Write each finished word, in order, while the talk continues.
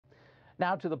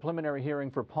Now to the preliminary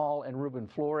hearing for Paul and Ruben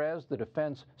Flores. The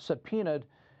defense subpoenaed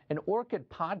an Orcutt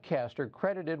podcaster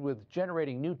credited with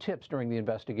generating new tips during the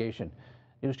investigation.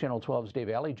 News Channel 12's Dave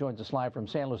Alley joins us live from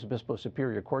San Luis Obispo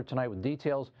Superior Court tonight with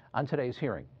details on today's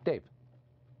hearing. Dave.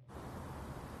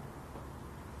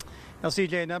 Now,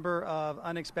 CJ, a number of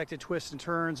unexpected twists and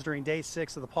turns during day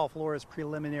 6 of the Paul Flores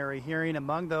preliminary hearing.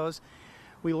 Among those,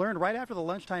 we learned right after the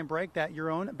lunchtime break that your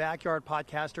own backyard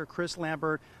podcaster, Chris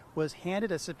Lambert, was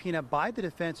handed a subpoena by the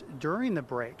defense during the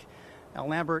break. Now,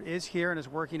 Lambert is here and is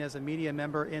working as a media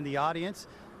member in the audience.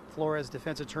 Flores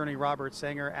defense attorney Robert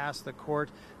Sanger asked the court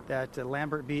that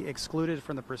Lambert be excluded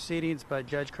from the proceedings, but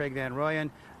Judge Craig Van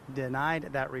Royen denied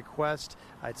that request.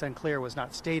 It's unclear, was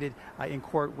not stated in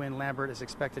court when Lambert is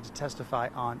expected to testify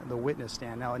on the witness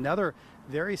stand. Now, another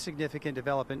very significant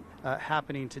development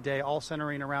happening today, all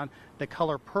centering around the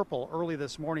color purple. Early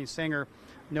this morning, Sanger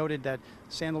noted that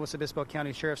San Luis Obispo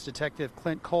County Sheriff's Detective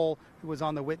Clint Cole, who was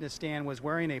on the witness stand, was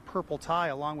wearing a purple tie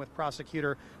along with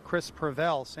prosecutor Chris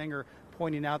Prevel. Sanger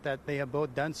pointing out that they have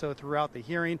both done so throughout the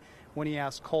hearing. When he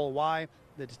asked Cole why,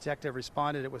 the detective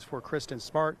responded it was for Kristen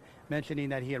Smart, mentioning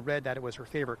that he had read that it was her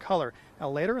favorite color. Now,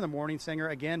 later in the morning, Sanger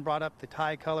again brought up the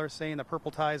tie color, saying the purple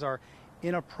ties are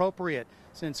inappropriate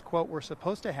since, quote, we're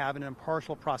supposed to have an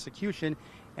impartial prosecution,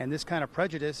 and this kind of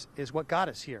prejudice is what got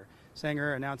us here.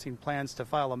 Sanger announcing plans to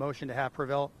file a motion to have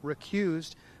Prevel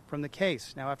recused from the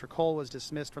case. Now, after Cole was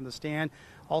dismissed from the stand,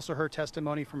 also heard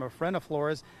testimony from a friend of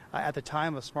Flores at the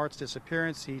time of Smart's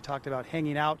disappearance. He talked about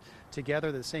hanging out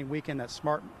together the same weekend that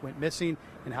Smart went missing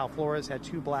and how Flores had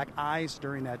 2 black eyes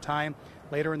during that time.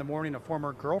 Later in the morning, a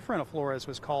former girlfriend of Flores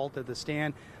was called to the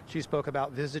stand. She spoke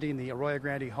about visiting the Arroyo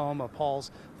Grande home of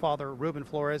Paul's father, Ruben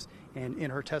Flores, and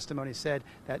in her testimony said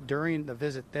that during the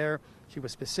visit there, she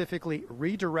was specifically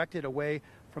redirected away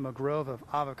from a grove of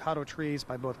avocado trees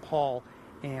by both Paul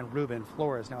and Ruben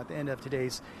Flores. Now, at the end of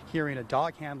today's hearing, a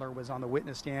dog handler was on the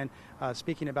witness stand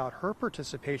speaking about her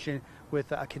participation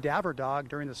with a cadaver dog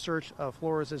during the search of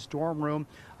Flores' dorm room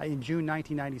in June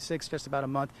 1996, just about a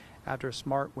month after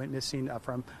Smart went missing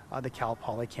from the Cal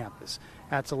Poly campus.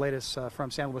 That's the latest from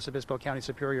San Luis Obispo County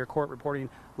Superior Court, reporting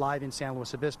live in San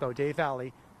Luis Obispo. Dave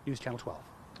Alley, News Channel 12.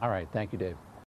 All right. Thank you, Dave.